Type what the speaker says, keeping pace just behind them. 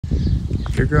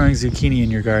If you're growing zucchini in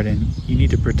your garden, you need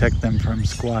to protect them from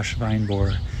squash vine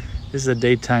borer. This is a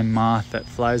daytime moth that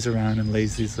flies around and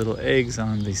lays these little eggs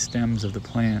on the stems of the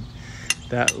plant.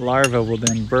 That larva will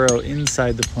then burrow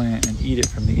inside the plant and eat it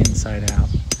from the inside out.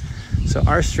 So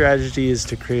our strategy is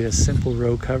to create a simple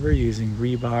row cover using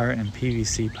rebar and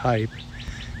PVC pipe.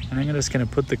 And I'm just going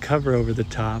to put the cover over the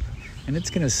top, and it's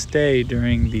going to stay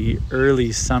during the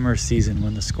early summer season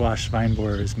when the squash vine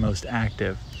borer is most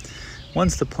active.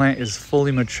 Once the plant is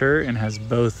fully mature and has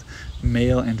both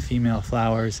male and female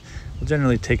flowers, we'll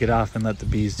generally take it off and let the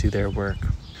bees do their work.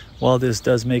 While this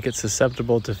does make it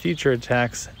susceptible to future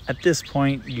attacks, at this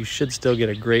point you should still get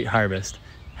a great harvest.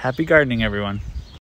 Happy gardening, everyone!